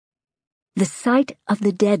The sight of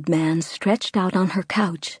the dead man stretched out on her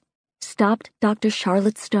couch stopped Dr.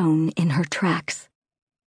 Charlotte Stone in her tracks.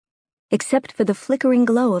 Except for the flickering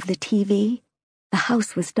glow of the TV, the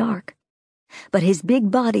house was dark, but his big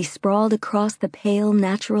body sprawled across the pale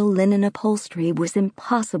natural linen upholstery was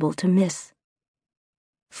impossible to miss.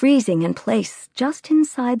 Freezing in place just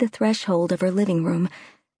inside the threshold of her living room,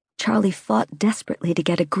 Charlie fought desperately to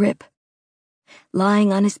get a grip.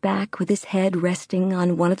 Lying on his back with his head resting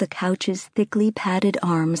on one of the couch's thickly padded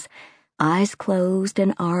arms, eyes closed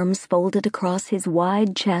and arms folded across his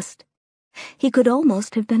wide chest, he could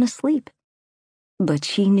almost have been asleep. But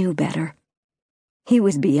she knew better. He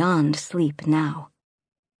was beyond sleep now.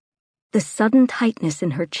 The sudden tightness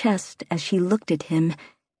in her chest as she looked at him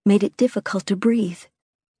made it difficult to breathe.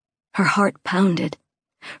 Her heart pounded.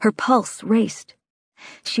 Her pulse raced.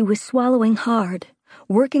 She was swallowing hard,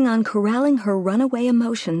 working on corralling her runaway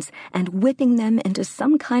emotions and whipping them into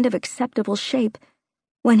some kind of acceptable shape,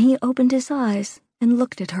 when he opened his eyes and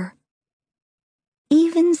looked at her.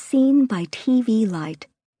 Even seen by TV light,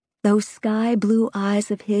 those sky-blue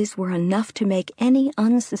eyes of his were enough to make any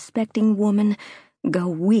unsuspecting woman go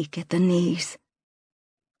weak at the knees.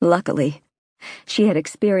 Luckily, she had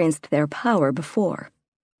experienced their power before.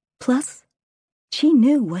 Plus, she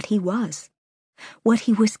knew what he was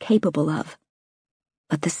capable of.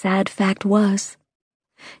 But the sad fact was,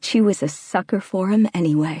 she was a sucker for him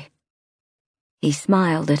anyway. He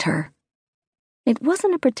smiled at her. It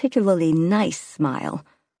wasn't a particularly nice smile.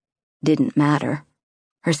 Didn't matter.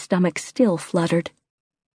 Her stomach still fluttered.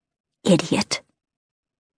 Idiot.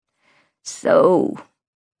 "So,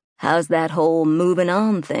 how's that whole moving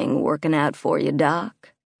on thing working out for you,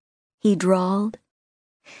 Doc?" he drawled.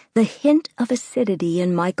 The hint of acidity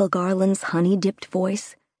in Michael Garland's honey-dipped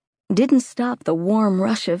voice didn't stop the warm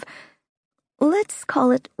rush of, let's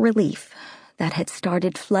call it relief, that had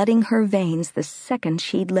started flooding her veins the second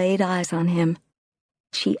she'd laid eyes on him.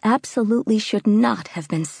 She absolutely should not have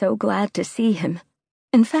been so glad to see him.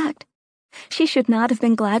 In fact, she should not have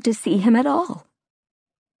been glad to see him at all.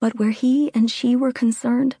 But where he and she were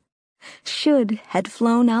concerned, should had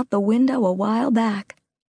flown out the window a while back.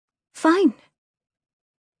 Fine.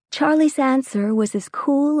 Charlie's answer was as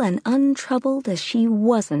cool and untroubled as she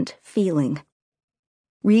wasn't feeling.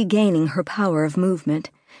 Regaining her power of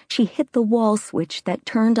movement, she hit the wall switch that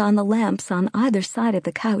turned on the lamps on either side of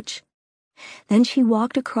the couch. Then she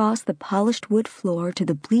walked across the polished wood floor to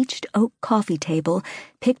the bleached oak coffee table,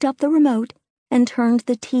 picked up the remote, and turned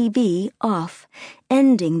the TV off,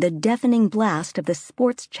 ending the deafening blast of the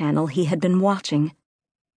sports channel he had been watching.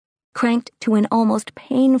 Cranked to an almost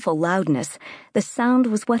painful loudness, the sound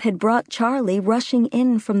was what had brought Charlie rushing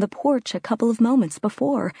in from the porch a couple of moments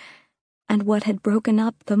before, and what had broken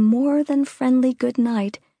up the more-than-friendly good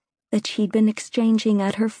night that she'd been exchanging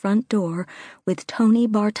at her front door with Tony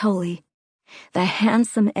Bartoli, the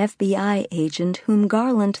handsome FBI agent whom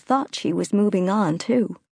Garland thought she was moving on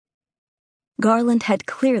to. Garland had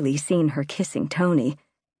clearly seen her kissing Tony,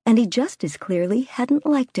 and he just as clearly hadn't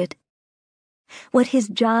liked it. What his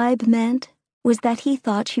jibe meant was that he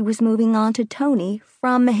thought she was moving on to Tony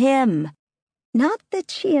from him. Not that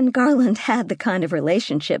she and Garland had the kind of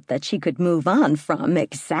relationship that she could move on from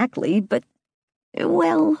exactly, but,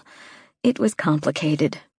 well, it was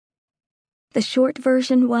complicated. The short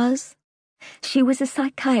version was, she was a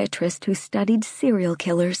psychiatrist who studied serial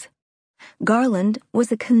killers. Garland was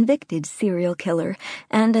a convicted serial killer,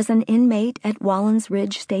 and as an inmate at Wallens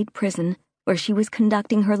Ridge State Prison, where she was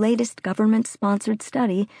conducting her latest government-sponsored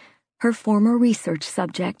study, her former research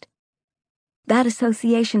subject. That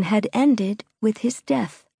association had ended with his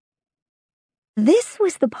death. This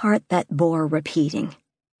was the part that bore repeating.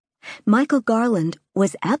 Michael Garland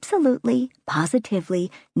was absolutely,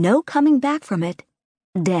 positively, no coming back from it,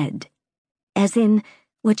 dead. As in,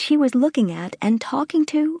 what she was looking at and talking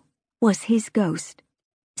to was his ghost.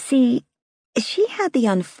 See, she had the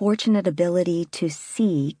unfortunate ability to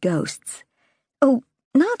see ghosts. Oh,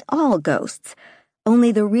 not all ghosts,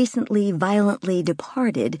 only the recently violently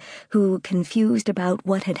departed who, confused about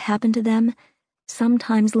what had happened to them,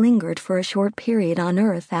 sometimes lingered for a short period on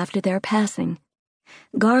Earth after their passing.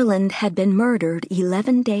 Garland had been murdered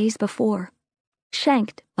 11 days before,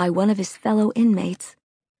 shanked by one of his fellow inmates.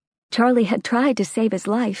 Charlie had tried to save his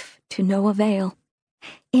life, to no avail.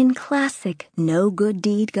 In classic no good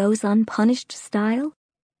deed goes unpunished style,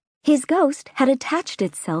 his ghost had attached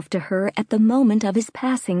itself to her at the moment of his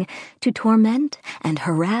passing to torment and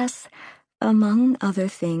harass, among other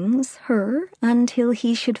things, her until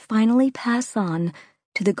he should finally pass on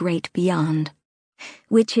to the great beyond,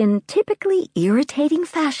 which in typically irritating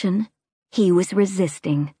fashion he was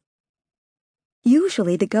resisting.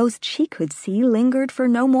 Usually the ghost she could see lingered for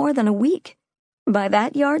no more than a week. By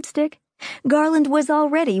that yardstick, Garland was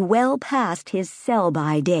already well past his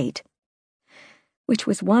sell-by date. Which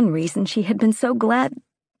was one reason she had been so glad,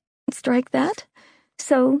 strike that,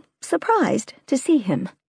 so surprised to see him.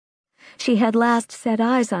 She had last set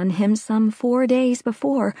eyes on him some 4 days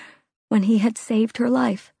before, when he had saved her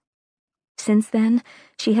life. Since then,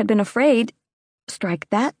 she had been afraid, strike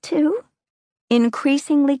that too,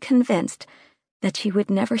 increasingly convinced that she would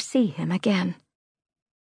never see him again.